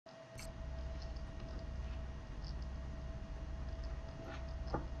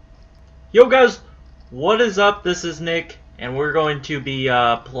Yo guys, what is up? This is Nick, and we're going to be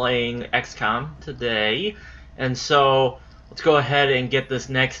playing XCOM today. And so, let's go ahead and get this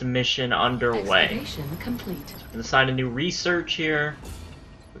next mission underway. Excavation complete. So we're going to sign a new research here.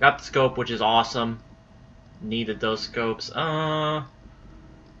 We got the scope, which is awesome. Needed those scopes.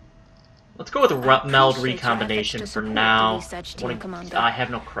 Let's go with a meld recombination for now. I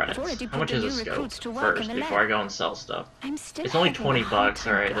have no credits. How much is a scope first before I go and sell stuff? It's only 20 bucks.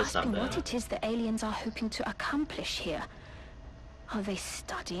 Alright, that's not bad. What it is the aliens are hoping to accomplish here? Are they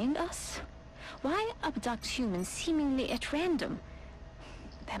studying us? Why abduct humans seemingly at random?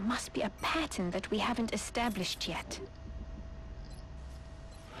 There must be a pattern that we haven't established yet.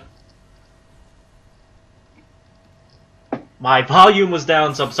 My volume was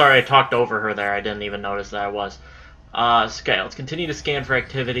down, so I'm sorry I talked over her there. I didn't even notice that I was. Okay, let's continue to scan for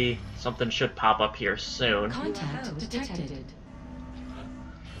activity. Something should pop up here soon. Contact detected.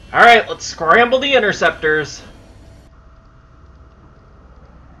 Alright, let's scramble the interceptors.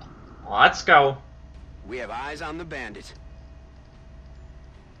 Let's go. We have eyes on the bandit.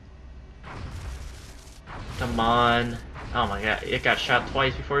 Come on. Oh my god, it got shot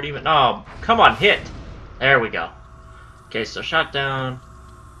twice before it even... Oh, come on, hit! There we go. Okay, so shot down.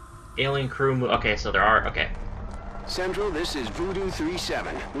 Alien crew okay, so there are... Okay. Central, this is Voodoo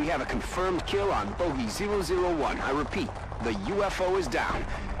 37. We have a confirmed kill on Bogey 001. I repeat, the UFO is down.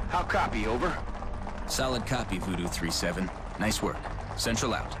 How copy, over? Solid copy, Voodoo 37. Nice work.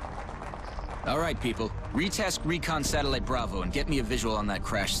 Central out. Alright, people. Retask Recon Satellite Bravo and get me a visual on that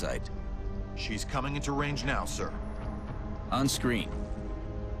crash site. She's coming into range now, sir. On screen.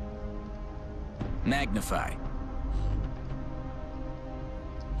 Magnify.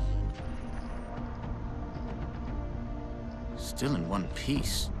 Still in one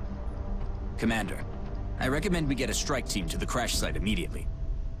piece. Commander, I recommend we get a strike team to the crash site immediately.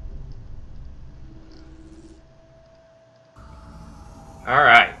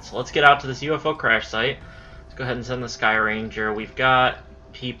 Alright, so let's get out to this UFO crash site. Let's go ahead and send the Sky Ranger. We've got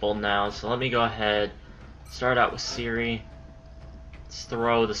people now, so let me go ahead. Start out with Siri. Let's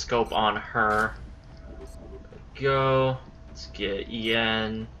throw the scope on her. Go. Let's get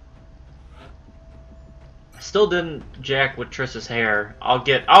Yen. Still didn't jack with Triss's hair. I'll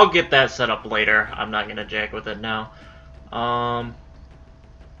get that set up later. I'm not gonna jack with it now. Let's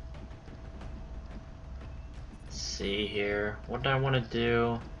see here. What do I want to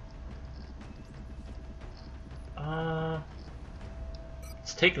do? Let's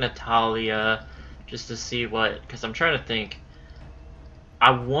take Natalia just to see what, because I'm trying to think.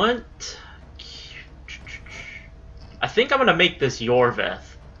 I think I'm gonna make this Yorveth.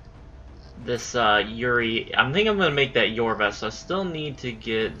 This Yuri, I think I'm gonna make that Yorveth, so I still need to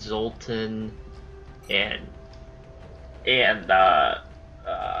get Zoltan and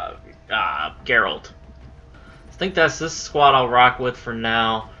Geralt. I think that's this squad I'll rock with for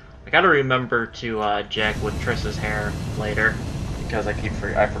now. I gotta remember to jack with Triss's hair later because I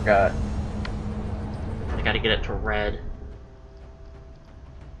forgot. I gotta get it to red.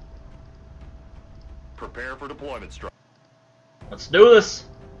 Prepare for deployment, strike. Let's do this.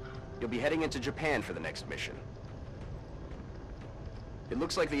 You'll be heading into Japan for the next mission. It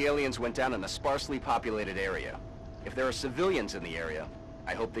looks like the aliens went down in a sparsely populated area. If there are civilians in the area,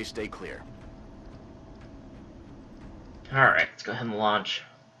 I hope they stay clear. Alright, let's go ahead and launch.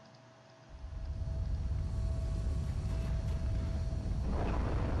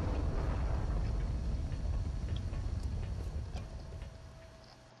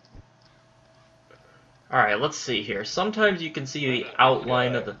 Alright, let's see here. Sometimes you can see the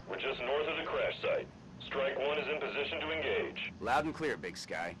outline of the... We're just north of the crash site. Strike 1 is in position to engage. Loud and clear, Big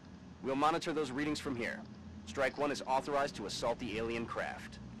Sky. We'll monitor those readings from here. Strike 1 is authorized to assault the alien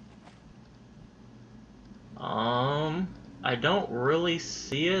craft. I don't really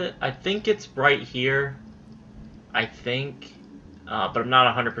see it. I think it's right here. I think. But I'm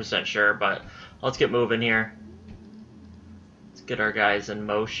not 100% sure, but let's get moving here. Let's get our guys in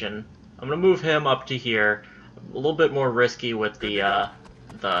motion. I'm gonna move him up to here. A little bit more risky with the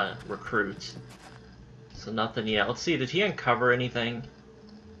recruits. So nothing yet. Let's see, did he uncover anything?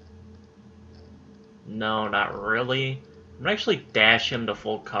 No, not really. I'm gonna actually dash him to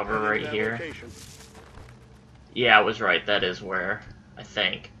full cover right here. Yeah, I was right. That is where, I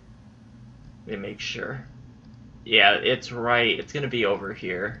think. Let me make sure. Yeah, it's right. It's gonna be over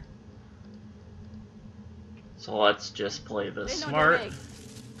here. So let's just play this smart.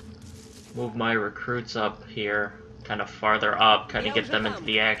 Move my recruits up here, kind of farther up, kind of get them into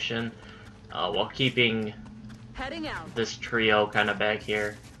the action, while keeping this trio kind of back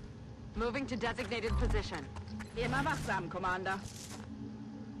here. Moving to designated position. Immer wachsam, Commander.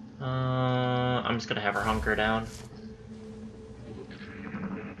 I'm just gonna have her hunker down.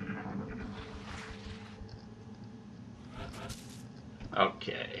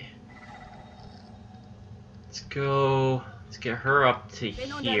 Okay. Let's go. Let's get her up to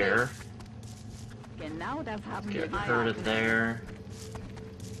here. Get her to there.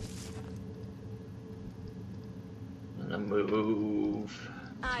 And then move.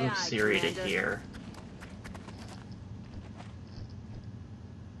 Let's move Siri to here.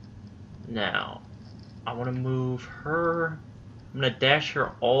 Now, I want to move her. I'm going to dash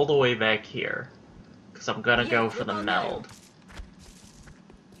her all the way back here. Because I'm going to go for the meld.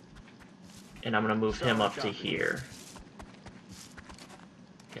 And I'm going to move him up to here.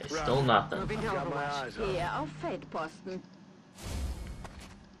 Okay, still nothing.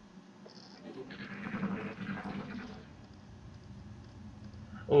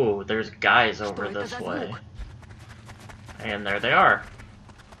 Oh, there's guys over this way. And there they are.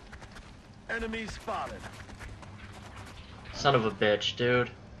 Enemies spotted. Son of a bitch, dude.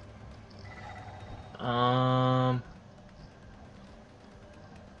 I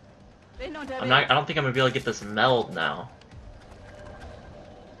don't think I'm gonna be able to get this meld now.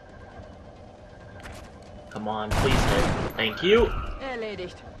 Come on, please hit. Thank you.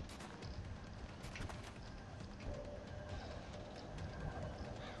 Erledigt.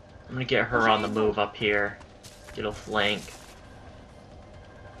 I'm gonna get her on the move up here. Get a flank.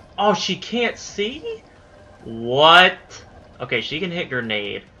 Oh, she can't see? What? Okay, she can hit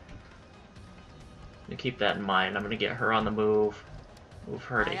grenade. I'm gonna keep that in mind. I'm gonna get her on the move. Move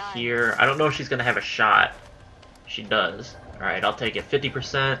her to here. I don't know if she's gonna have a shot. She does. Alright, I'll take it.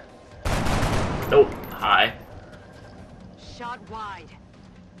 50%. Nope. High. Shot wide.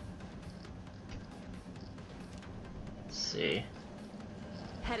 Let's see.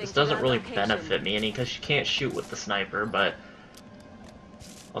 This doesn't really benefit me any because she can't shoot with the sniper, but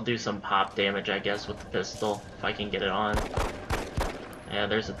I'll do some pop damage, I guess, with the pistol if I can get it on. Yeah,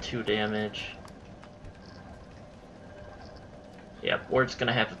 there's a 2 damage. Yep, we're just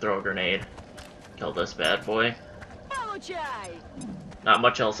gonna have to throw a grenade. Kill this bad boy. Not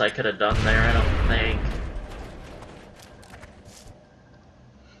much else I could have done there, I don't think.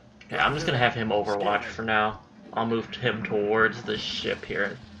 Okay, I'm just gonna have him overwatch for now. I'll move him towards the ship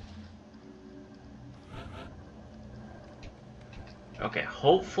here. Okay,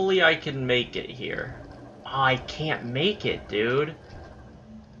 hopefully I can make it here. Oh, I can't make it, dude.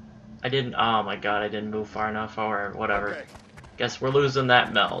 I didn't, oh my god, I didn't move far enough, or whatever. Okay. Guess we're losing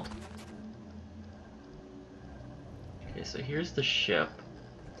that meld. Okay, so here's the ship.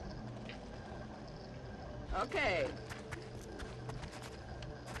 Okay.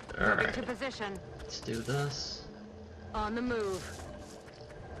 Alright, To position. let's do this. On the move.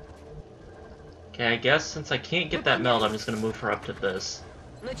 Okay, I guess since I can't get that meld, I'm just gonna move her up to this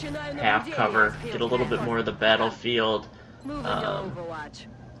half cover, get a little bit more of the battlefield Overwatch.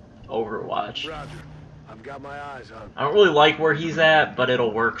 Overwatch. Roger. I've got my eyes on. I don't really like where he's at, but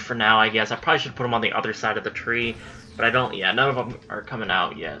it'll work for now, I guess. I probably should put him on the other side of the tree, but I don't. Yeah, none of them are coming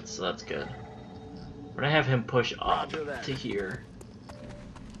out yet, so that's good. I'm gonna have him push up to here.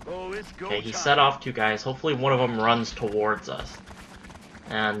 Oh, it's go Okay, he time. set off 2 guys. Hopefully one of them runs towards us.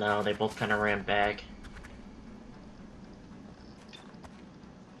 And no, they both kind of ran back.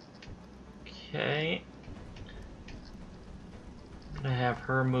 Okay. I'm gonna have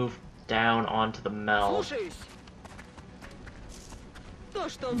her move down onto the meld.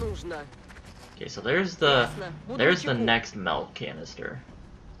 Okay, so there's the next meld canister.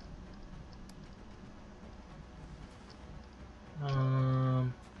 How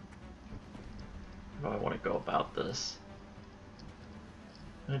do I want to go about this?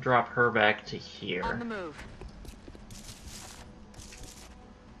 I'm gonna drop her back to here. On the move.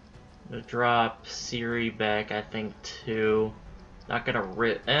 I'm gonna drop Siri back, I think, too. Not gonna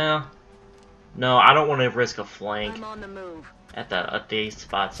no, I don't want to risk a flank I'm on the move. at the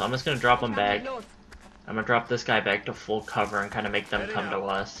spot, so I'm just gonna drop them back. I'm gonna drop this guy back to full cover and kind of make them come to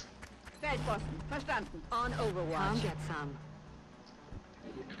us. On Overwatch. Get some.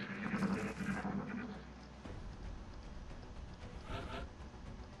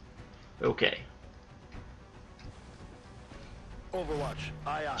 Okay, Overwatch.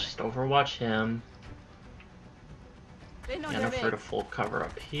 Aye, aye. just overwatch him. Jennifer to full cover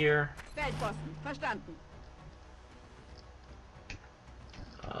up here.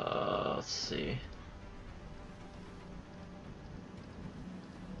 Let's see.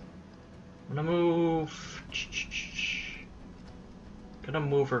 I'm gonna move. Gonna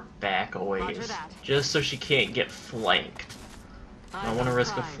move her back a ways, just so she can't get flanked. I don't want to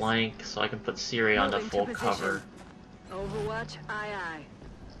risk a flank, so I can put Siri onto full cover. Overwatch, aye aye.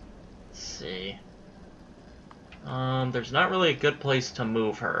 Let's see. There's not really a good place to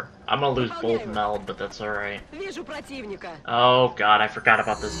move her. I'm gonna lose both meld, but that's alright. Вижу противника. Oh god, I forgot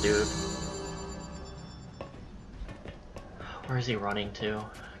about this dude. Where is he running to?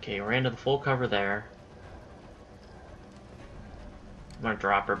 Okay, he ran to the full cover there. I'm gonna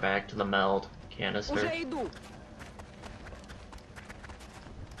drop her back to the meld canister. Уже иду.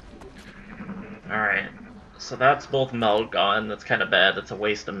 Alright, so that's both meld gone. That's kind of bad. That's a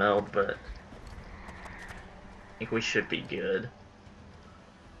waste of meld, but I think we should be good.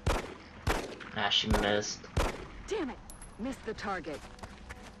 Ah, she missed. Damn it. Missed the target.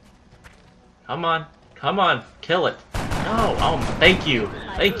 Come on. Come on. Kill it. No. Oh, thank you.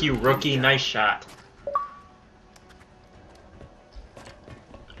 Thank you, rookie. Nice shot.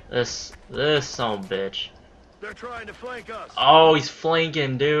 This son of a bitch. They're trying to flank us. Oh, he's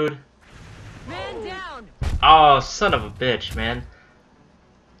flanking, dude. Man down. Oh, son of a bitch, man.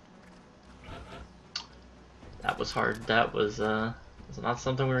 That was hard. That was not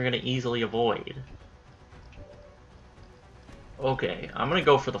something we were gonna easily avoid. Okay, I'm gonna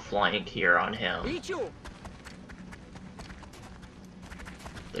go for the flank here on him. Лечу.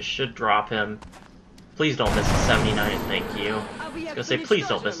 This should drop him. Please don't miss a 79, thank you. I was gonna say, please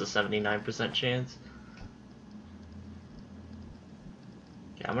don't miss a 79% chance.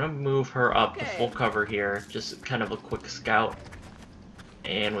 Okay, I'm gonna move her up to full cover here. Just kind of a quick scout.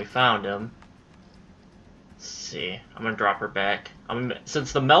 And we found him. Let's see. I'm gonna drop her back.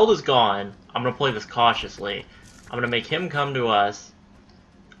 Since the meld is gone, I'm gonna play this cautiously. I'm gonna make him come to us.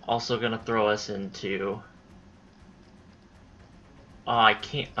 Also gonna throw us into... Oh, I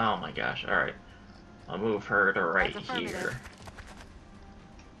can't... Oh my gosh, alright. I'll move her to right here.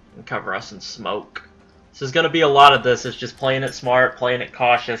 And cover us in smoke. This is gonna be a lot of this. It's just playing it smart, playing it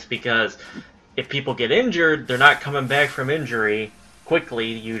cautious, because if people get injured, they're not coming back from injury quickly,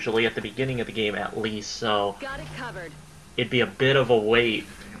 usually at the beginning of the game at least, so... Got it covered. It'd be a bit of a wait.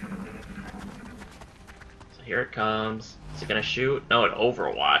 So here it comes. Is it gonna shoot? No, it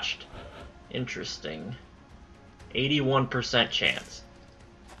overwatched. Interesting. 81% chance.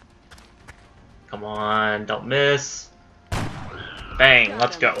 Come on, don't miss. Bang,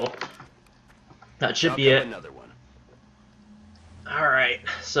 let's go. That should be it. Alright,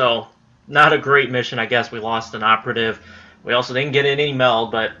 so, not a great mission, I guess. We lost an operative. We also didn't get any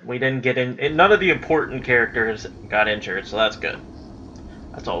meld, but we didn't get in... None of the important characters got injured, so that's good.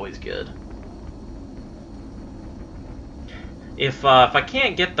 That's always good. If I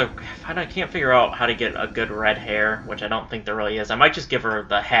can't get the... If I can't figure out how to get a good red hair, which I don't think there really is, I might just give her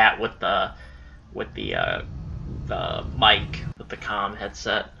the hat with the mic, with the comm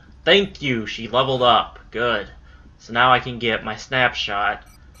headset. Thank you, she leveled up. Good. So now I can get my snapshot.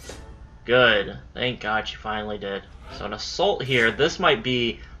 Good. Thank God she finally did. So an assault here, this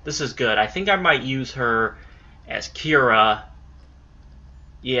is good. I think I might use her as Kira.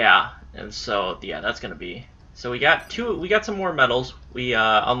 Yeah, and so, yeah, that's gonna be... So we got some more medals. We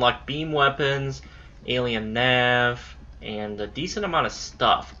unlocked beam weapons, alien nav, and a decent amount of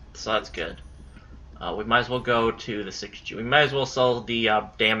stuff. So that's good. We might as well go to the 6G. We might as well sell the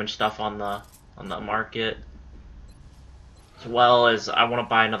damage stuff on the market. As well as I want to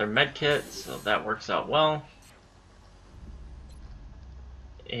buy another med kit, so that works out well.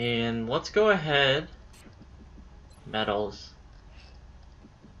 And let's go ahead. Medals.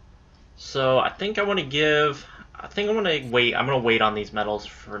 So I think I want to wait. I'm going to wait on these medals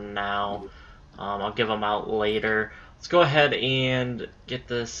for now. I'll give them out later. Let's go ahead and get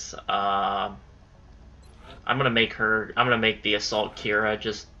this. I'm going to make the assault Kira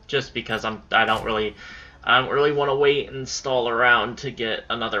just because I don't really want to wait and stall around to get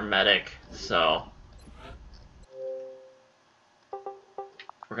another medic. So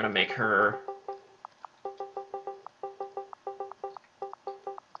we're going to make her.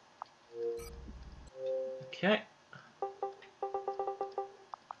 Okay.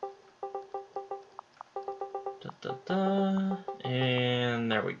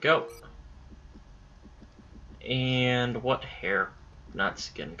 And there we go. And what hair? Not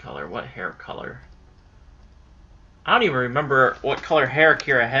skin color. What hair color? I don't even remember what color hair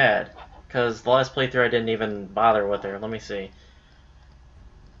Kira had, because the last playthrough I didn't even bother with her. Let me see.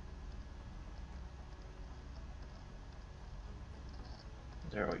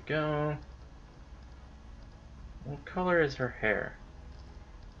 There we go. What color is her hair?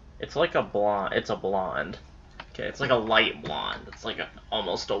 It's like a blonde. It's a blonde. Okay, it's like a light blonde. It's like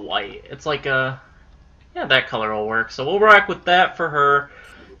almost a white. It's like a... Yeah, that color will work. So we'll rock with that for her.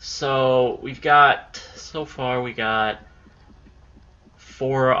 So we've got... So far we got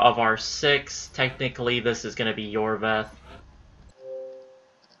 4 of our 6. Technically this is going to be Yorveth.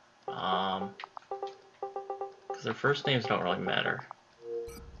 Because their first names don't really matter.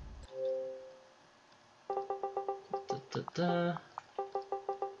 I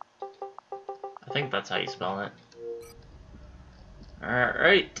think that's how you spell it.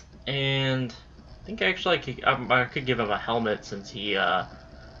 Alright, and I think actually I could give him a helmet since he,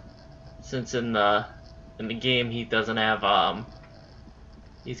 since in the game he doesn't have,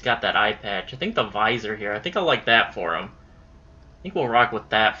 he's got that eye patch. I think the visor here, I think I like that for him. I think we'll rock with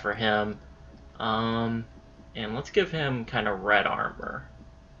that for him. And let's give him kind of red armor.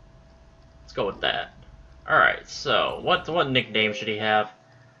 Let's go with that. Alright, so what nickname should he have?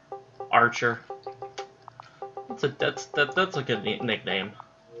 Archer. That's a good nickname.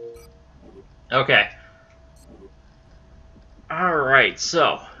 Okay. Alright,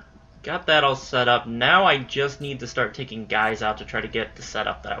 so got that all set up. Now I just need to start taking guys out to try to get the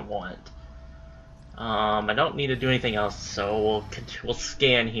setup that I want. I don't need to do anything else, so we'll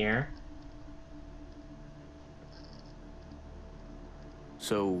scan here.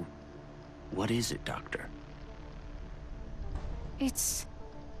 So, what is it, Doctor? It's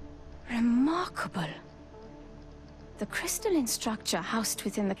remarkable. The crystalline structure housed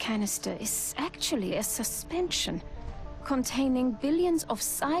within the canister is actually a suspension containing billions of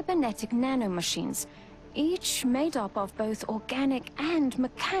cybernetic nanomachines, each made up of both organic and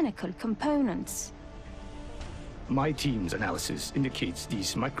mechanical components. My team's analysis indicates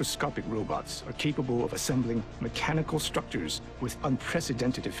these microscopic robots are capable of assembling mechanical structures with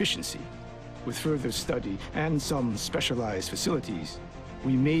unprecedented efficiency. With further study and some specialized facilities,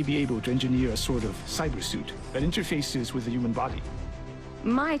 we may be able to engineer a sort of cybersuit that interfaces with the human body.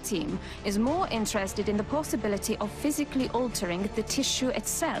 My team is more interested in the possibility of physically altering the tissue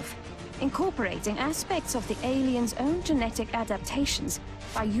itself, incorporating aspects of the alien's own genetic adaptations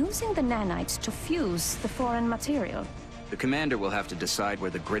by using the nanites to fuse the foreign material. The commander will have to decide where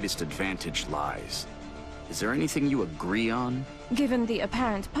the greatest advantage lies. Is there anything you agree on? Given the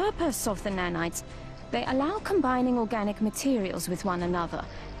apparent purpose of the nanites, they allow combining organic materials with one another,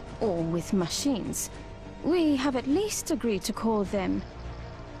 or with machines. We have at least agreed to call them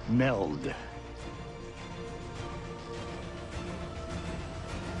Meld.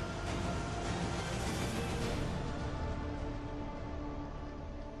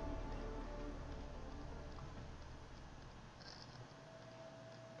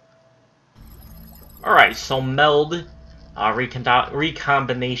 Alright, so meld,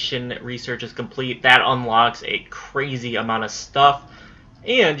 recombination research is complete. That unlocks a crazy amount of stuff,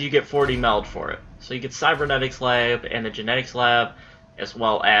 and you get 40 meld for it. So you get cybernetics lab and the genetics lab, as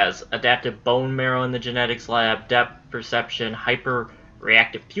well as adaptive bone marrow in the genetics lab, depth perception, hyper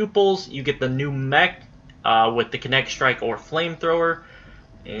reactive pupils. You get the new mech with the Kinetic Strike or flamethrower.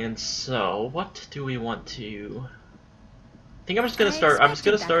 And so, what do we want to? I think I'm just gonna start. I'm just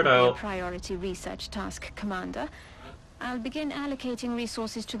gonna start out. Priority research task, Commander. I'll begin allocating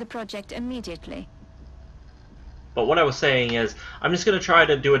resources to the project immediately. But what I was saying is, I'm just gonna try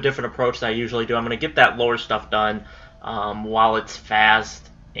to do a different approach than I usually do. I'm gonna get that lower stuff done while it's fast,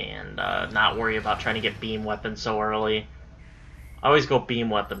 and not worry about trying to get beam weapons so early. I always go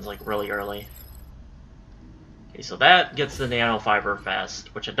beam weapons like really early. Okay, so that gets the nanofiber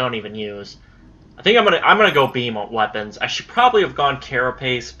vest, which I don't even use. I think I'm gonna go beam weapons. I should probably have gone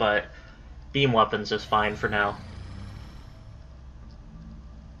carapace, but beam weapons is fine for now.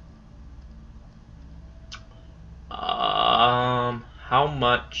 How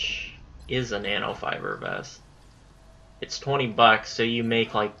much is a nanofiber vest? It's $20, so you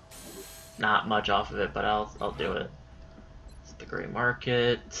make like not much off of it, but I'll do it. It's the gray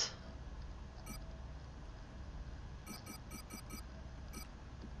market.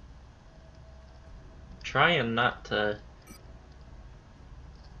 Trying not to.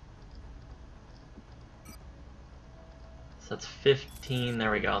 So that's 15.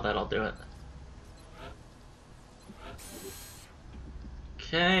 There we go. That'll do it.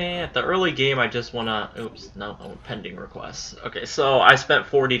 Okay, at the early game, I just wanna. Oops, no, pending requests. Okay, so I spent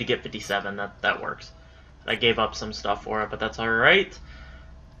 40 to get 57. That works. I gave up some stuff for it, but that's all right.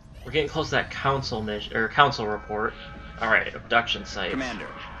 We're getting close to that council mission or council report. All right, abduction site. Commander,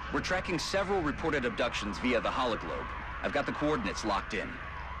 we're tracking several reported abductions via the hologlobe. I've got the coordinates locked in.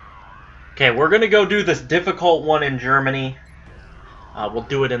 Okay, we're gonna go do this difficult one in Germany. We'll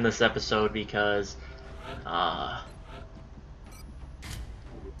do it in this episode because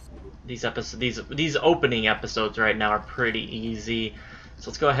these opening episodes right now are pretty easy. So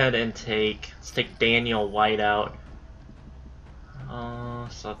let's go ahead and take Daniel White out.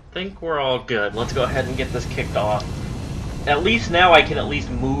 So I think we're all good. Let's go ahead and get this kicked off. at least now I can at least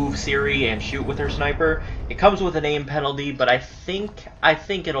move Siri and shoot with her sniper. It comes with an aim penalty, but I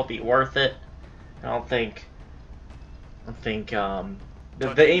think it'll be worth it. I don't think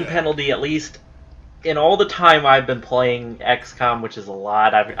the aim penalty, at least in all the time I've been playing XCOM, which is a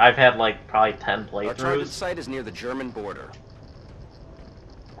lot. I've had like probably 10 Our target playthroughs. site is near the German border.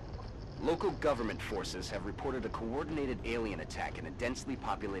 Local government forces have reported a coordinated alien attack in a densely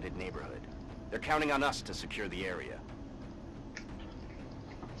populated neighborhood. They're counting on us to secure the area.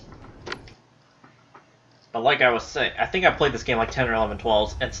 But like I was saying, I think I played this game like 10 or 11,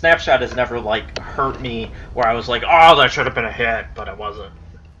 12s, and Snapshot has never like hurt me where I was like, oh, that should have been a hit, but it wasn't.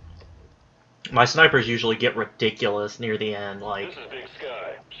 My snipers usually get ridiculous near the end, like... This is Big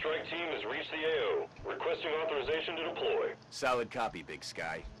Sky. Strike team has reached the AO. Requesting authorization to deploy. Solid copy, Big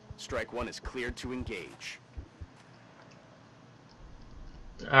Sky. Strike 1 is cleared to engage.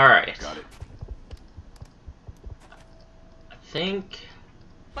 Alright. Got it. I think...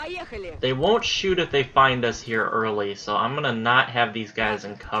 Поехали. They won't shoot if they find us here early, so I'm gonna not have these guys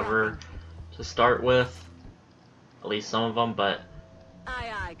in cover to start with. At least some of them, but... Aye,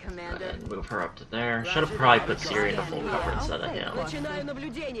 aye, Commander. And move her up to there. Should have probably put Siri into full cover instead of him. Начинаю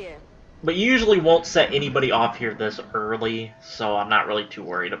наблюдение. But you usually won't set anybody off here this early, so I'm not really too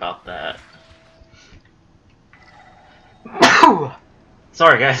worried about that.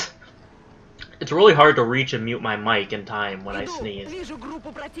 Sorry, guys. It's really hard to reach and mute my mic in time when I sneeze.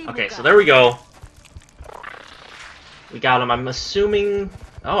 Okay, so there we go. We got him. I'm assuming...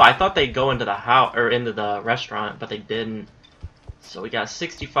 Oh, I thought they'd go into the house or into the restaurant, but they didn't. So we got a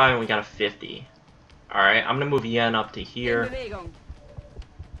 65 and we got a 50. Alright, I'm gonna move Yen up to here.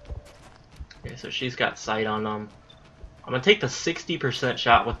 Okay, so she's got sight on them. I'm gonna take the 60%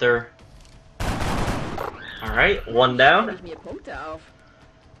 shot with her. Alright, one down.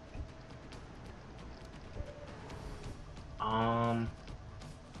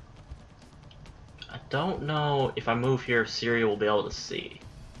 I don't know if I move here if Siri will be able to see.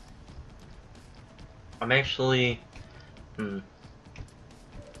 I'm actually...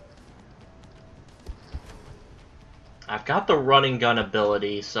 I've got the running gun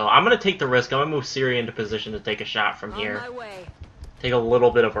ability, so I'm going to take the risk. I'm going to move Siri into position to take a shot from here. Take a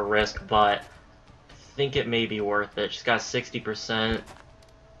little bit of a risk, but I think it may be worth it. She's got 60%.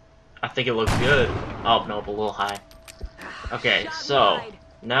 I think it looks good. Oh, nope, a little high. Okay, so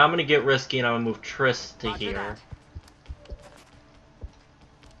now I'm going to get risky and I'm going to move Triss to here.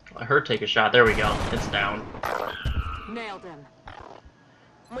 Let her take a shot. There we go. It's down. Nailed him.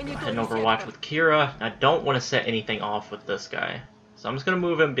 Heading Overwatch with Kira. I don't want to set anything off with this guy. So I'm just going to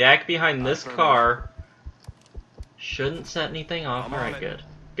move him back behind this car. Shouldn't set anything off. Alright, good.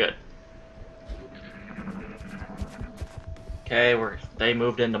 Good. Okay, they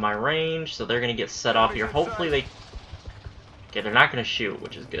moved into my range, so they're going to get set off here. Hopefully they... Okay, they're not going to shoot,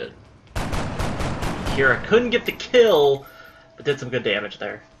 which is good. Kira couldn't get the kill, but did some good damage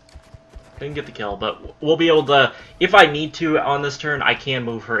there. Couldn't get the kill, but we'll be able to, if I need to on this turn, I can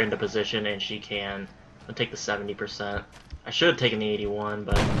move her into position, and she can. I'll take the 70%. I should have taken the 81,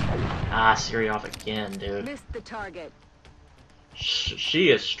 but... Ah, Siri off again, dude. Missed the target. She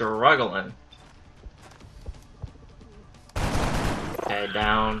is struggling. Okay,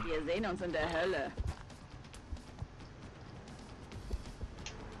 down. Wir sehen uns in der Hölle.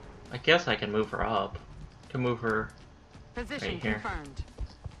 I guess I can move her up. I can move her Position right here. confirmed.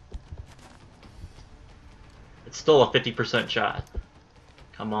 It's still a 50% shot.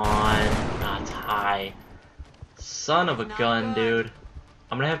 Come on. Ah, it's high. Son of a gun, dude.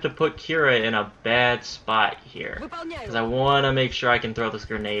 I'm gonna have to put Kira in a bad spot here. Because I want to make sure I can throw this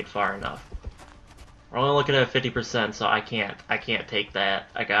grenade far enough. We're only looking at 50%, so I can't take that.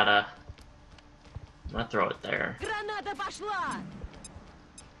 I'm gonna throw it there. Граната пошла!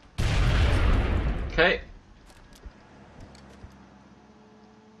 Okay.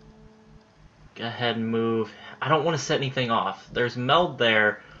 Go ahead and move. I don't want to set anything off. There's meld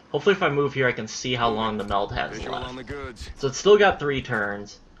there. Hopefully if I move here I can see how long the meld has left. So it's still got 3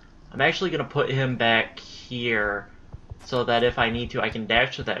 turns. I'm actually going to put him back here so that if I need to I can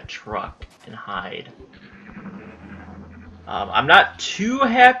dash to that truck and hide. I'm not too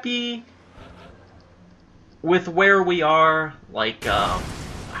happy with where we are, like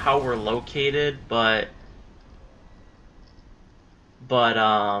how we're located, but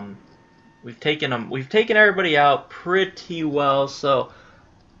we've taken everybody out pretty well, so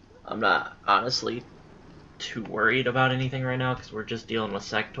I'm not honestly too worried about anything right now because we're just dealing with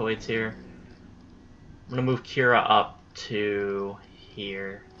sectoids here. I'm gonna move Kira up to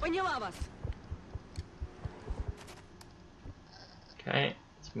here. Okay,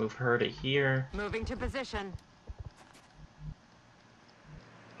 let's move her to here. Moving to position.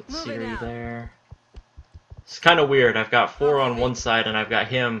 Siri there. It's kind of weird. I've got 4 on one side, and I've got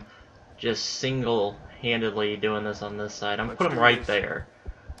him just single-handedly doing this on this side. I'm gonna put him right there.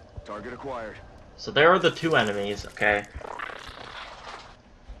 Target acquired. So there are the 2 enemies, okay.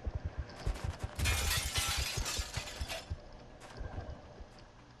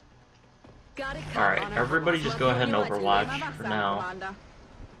 Alright, everybody just go ahead and overwatch for now.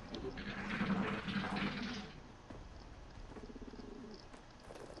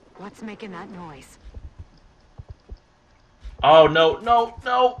 What's making that noise? Oh, no, no,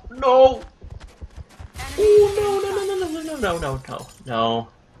 no, no! Oh, no, no, no, no, no, no, no, no, no.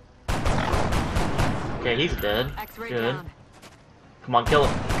 Okay, he's dead. Good. Come on, kill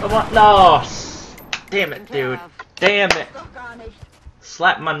him. Come on. No! Damn it, dude. Damn it.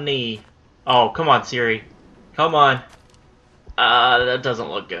 Slap my knee. Oh, come on, Siri. Come on. That doesn't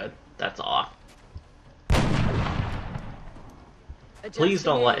look good. That's off. Please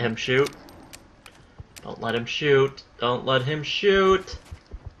don't let him shoot. Don't let him shoot. Don't let him shoot.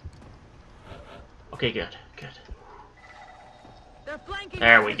 Okay, good. Good.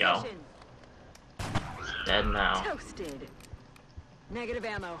 There we go. He's dead now. Toasted. Negative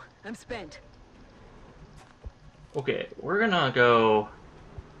ammo. I'm spent. Okay, we're gonna go...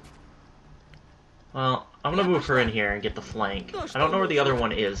 Well, I'm gonna move her in here and get the flank. I don't know where the other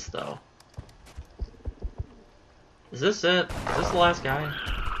one is, though. Is this it? Is this the last guy?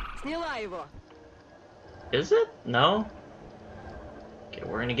 Is it? No? Okay,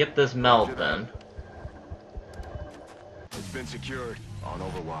 we're gonna get this meld then. It's been secured. On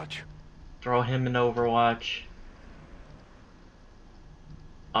Overwatch. Throw him in Overwatch.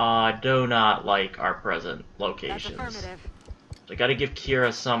 I do not like our present locations. I gotta give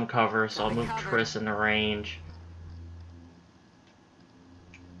Kira some cover, so I'll move Triss into range.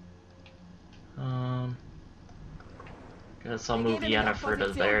 Guess I'll move Yennefer to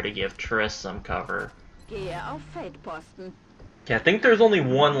there to give Triss some cover. Okay, I think there's only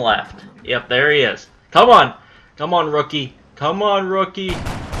one left. Yep, there he is. Come on! Come on, rookie! Come on, rookie!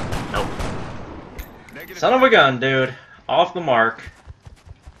 Nope. Son of a gun, dude. Off the mark.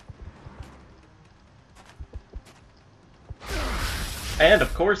 And,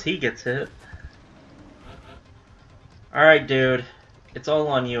 of course, he gets hit. Alright, dude. It's all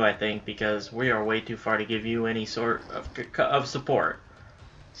on you, I think, because we are way too far to give you any sort of support.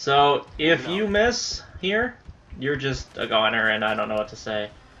 So, if you miss here, you're just a goner, and I don't know what to say.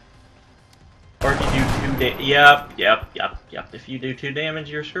 Or if you do 2 yep. If you do 2 damage,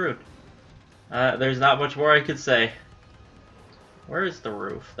 you're screwed. There's not much more I could say. Where is the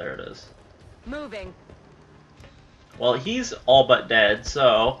roof? There it is. Moving. Well, he's all but dead,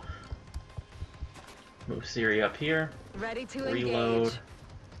 so... Move Siri up here. Ready to reload.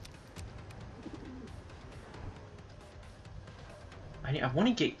 Engage. I want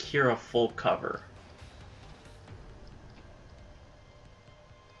to get Kira full cover.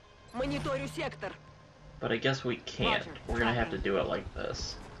 But I guess we can't. We're gonna have to do it like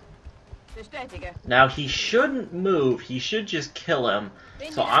this. Now, he shouldn't move. He should just kill him.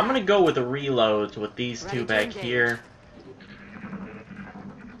 So I'm gonna go with the reloads with these 2 back here.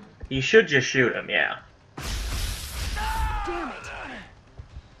 He should just shoot him, yeah. Damn it.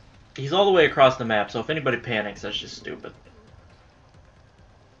 He's all the way across the map, so if anybody panics, that's just stupid.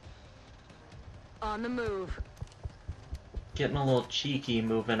 On the move. Getting a little cheeky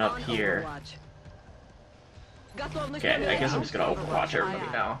moving up here. Okay, I guess I'm just gonna overwatch everybody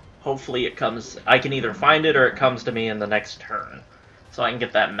now. Hopefully it comes... I can either find it or it comes to me in the next turn. So I can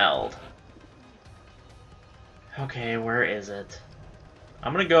get that meld. Okay, where is it?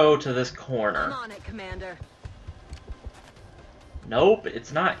 I'm gonna go to this corner. I'm on it, Commander. Nope,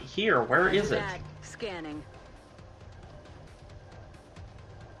 it's not here. Where is it? Scanning.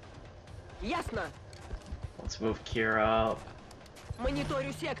 Ясно. Let's move Kira up.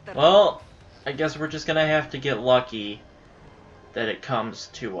 Well, I guess we're just gonna have to get lucky that it comes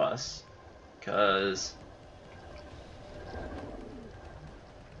to us. Cause...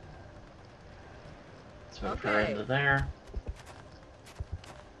 Let's move her into there.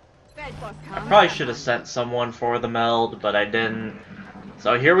 I probably should have sent someone for the meld, but I didn't.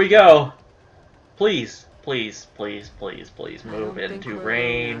 So here we go. Please, please, please, please, please move into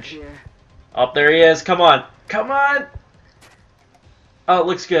range. Oh, there he is. Come on. Come on. Oh, it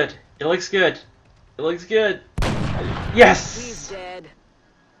looks good. It looks good. It looks good. Yes! He's dead.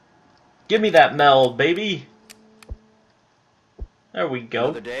 Give me that meld, baby. There we go.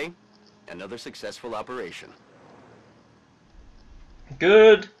 Another day, another successful operation.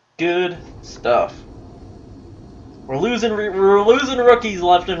 Good stuff. We're losing rookies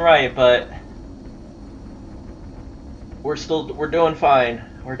left and right, but we're doing fine.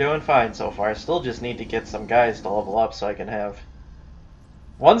 We're doing fine so far. I still just need to get some guys to level up so I can have...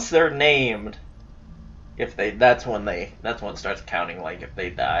 Once they're named, if they that's when it starts counting. Like if they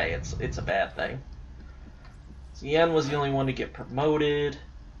die, it's a bad thing. Yen was the only one to get promoted,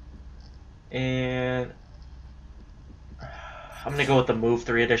 and I'm gonna go with the move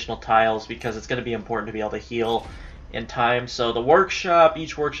 3 additional tiles because it's gonna be important to be able to heal in time. So the workshop,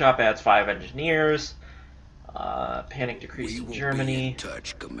 each workshop adds 5 engineers. Panic decrease in Germany.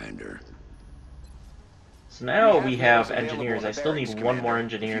 Touch, Commander. So now we have engineers. I still need one more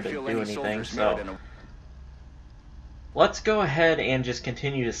engineer to do anything, so let's go ahead and just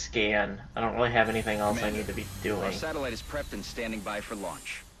continue to scan. I don't really have anything else I need to be doing. Our satellite is prepped and standing by for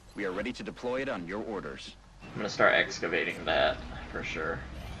launch. We are ready to deploy it on your orders. I'm gonna start excavating that for sure.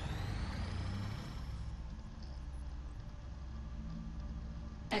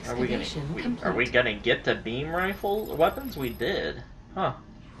 Are we gonna get to beam rifle weapons? We did. Huh.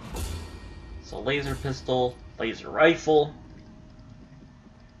 So laser pistol, laser rifle.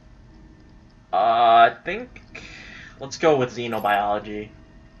 I think let's go with xenobiology.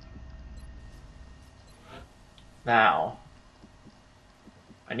 Now,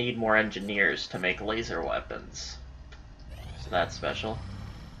 I need more engineers to make laser weapons. So that's special.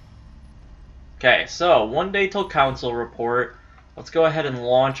 Okay, so 1 day till council report. Let's go ahead and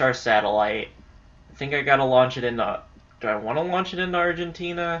launch our satellite. I think I gotta launch it into... Do I want to launch it into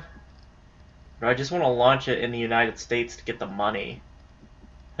Argentina? Or do I just want to launch it in the United States to get the money?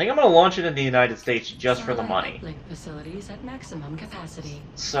 I think I'm gonna launch it in the United States just for the money. Facilities at maximum capacity.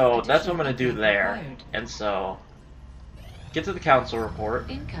 So that's what I'm gonna do there. And so... Get to the council report.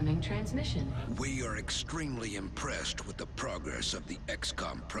 Incoming transmission. We are extremely impressed with the progress of the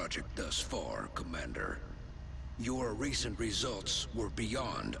XCOM project thus far, Commander. Your recent results were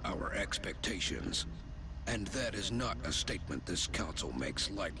beyond our expectations, and that is not a statement this council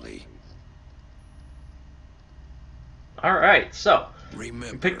makes lightly. Alright, so,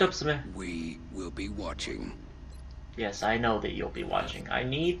 remember, we picked up some... We will be watching. Yes, I know that you'll be watching. I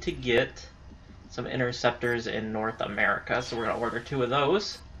need to get some interceptors in North America, so we're going to order 2 of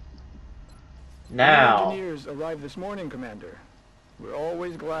those. Now... Engineers arrived this morning, Commander. We're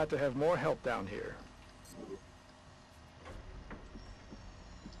always glad to have more help down here.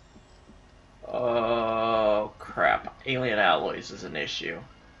 Oh, crap. Alien alloys is an issue.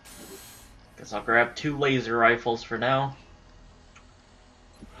 Guess I'll grab 2 laser rifles for now.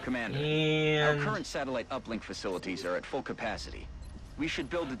 Commander, and... our current satellite uplink facilities are at full capacity. We should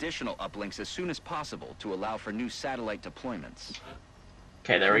build additional uplinks as soon as possible to allow for new satellite deployments.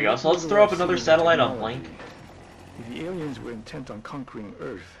 Okay, there we go. So let's throw up another satellite uplink. If the aliens were intent on conquering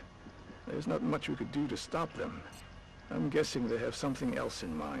Earth, there's not much we could do to stop them. I'm guessing they have something else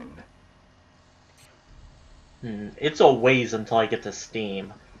in mind. It's a ways until I get to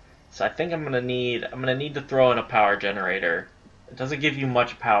Steam. So I think I'm gonna need to throw in a power generator. It doesn't give you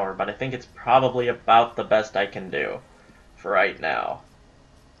much power, but I think it's probably about the best I can do for right now.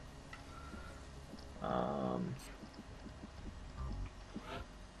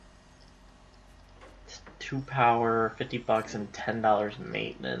 2 power, $50 and $10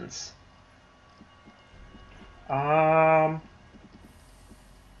 maintenance. Let's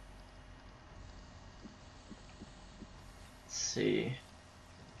see.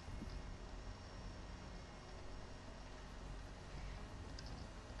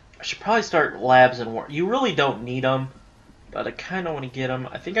 I should probably start labs and war. You really don't need them, but I kind of want to get them.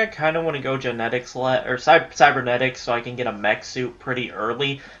 I think I kind of want to go genetics or cybernetics so I can get a mech suit pretty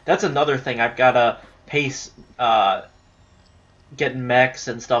early. That's another thing. I've got to pace getting mechs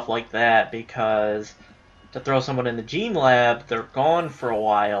and stuff like that because to throw someone in the gene lab, they're gone for a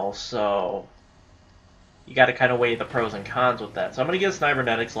while, so you got to kind of weigh the pros and cons with that. So I'm going to get a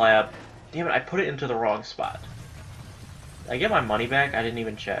cybernetics lab. Damn it, I put it into the wrong spot. Did I get my money back? I didn't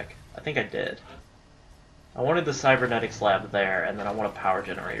even check. I think I did. I wanted the cybernetics lab there, and then I want a power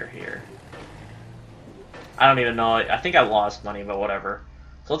generator here. I don't even know. I think I lost money, but whatever.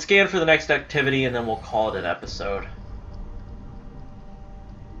 So let's scan for the next activity, and then we'll call it an episode.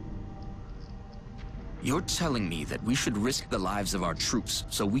 You're telling me that we should risk the lives of our troops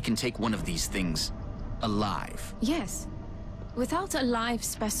so we can take one of these things alive? Yes. Without a live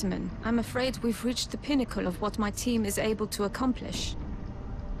specimen, I'm afraid we've reached the pinnacle of what my team is able to accomplish.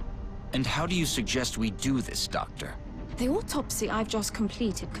 And how do you suggest we do this, Doctor? The autopsy I've just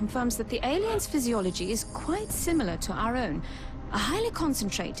completed confirms that the alien's physiology is quite similar to our own. A highly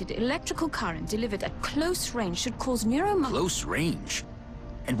concentrated electrical current delivered at close range should cause Close range?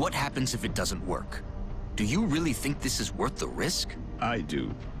 And what happens if it doesn't work? Do you really think this is worth the risk? I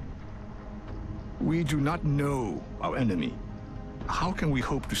do. We do not know our enemy. how can we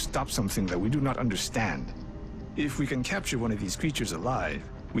hope to stop something that we do not understand? If we can capture one of these creatures alive,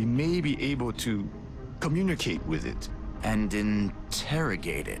 we may be able to communicate with it. And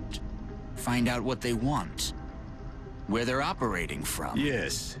interrogate it. Find out what they want. Where they're operating from.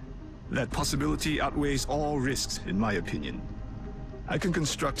 Yes. That possibility outweighs all risks, in my opinion. I can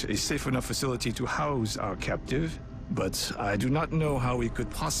construct a safe enough facility to house our captive, but I do not know how we could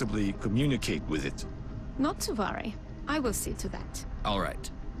possibly communicate with it. Not to worry. I will see to that. All right.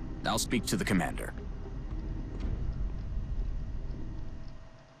 I'll speak to the commander.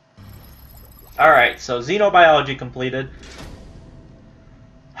 Alright, so xenobiology completed.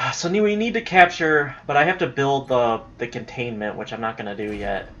 So we need to capture, but I have to build the containment, which I'm not going to do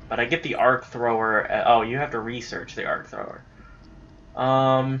yet. But I get the arc thrower. Oh, you have to research the arc thrower.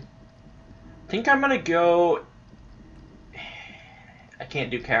 I think I'm going to go... I can't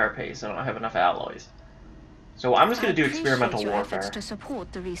do carapace, I don't have enough alloys. So I'm just going to do experimental warfare. Efforts to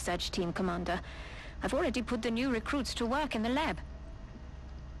support the research team, Commander. I've already put the new recruits to work in the lab.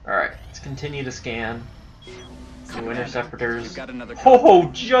 Alright, let's continue to scan. New interceptors. Got another Oh,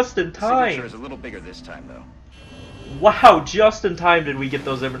 just in time! Signature is a little bigger this time, though. Wow, just in time did we get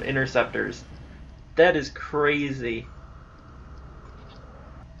those interceptors. That is crazy.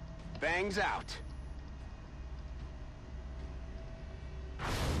 Bangs out.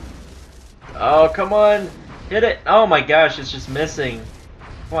 Oh, come on! Hit it! Oh my gosh, it's just missing.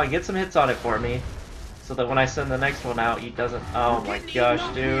 Come on, get some hits on it for me. So that when I send the next one out, he doesn't... Oh my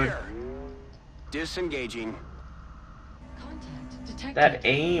gosh, dude. Disengaging. Contact detected.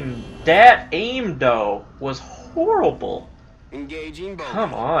 That aim, though, was horrible. Engaging both.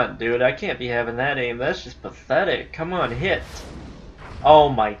 Come on, dude, I can't be having that aim. That's just pathetic. Come on, hit. Oh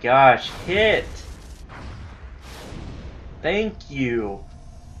my gosh, hit. Thank you.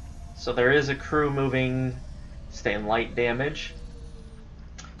 So there is a crew moving, staying light damage.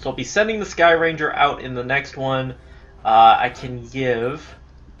 So I'll be sending the Sky Ranger out in the next one. I can give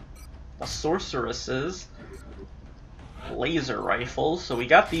the sorceresses laser rifles. So we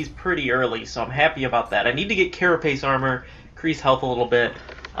got these pretty early, so I'm happy about that. I need to get carapace armor, increase health a little bit.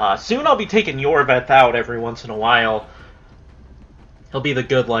 Soon I'll be taking Yorveth out every once in a while. He'll be the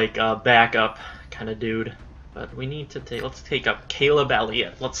good, like, backup kind of dude. But we need to take... Let's take up Caleb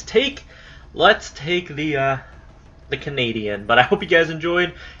Elliott. Let's take the Canadian. But I hope you guys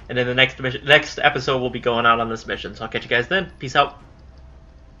enjoyed. And in the next episode, we'll be going out on this mission. So I'll catch you guys then. Peace out.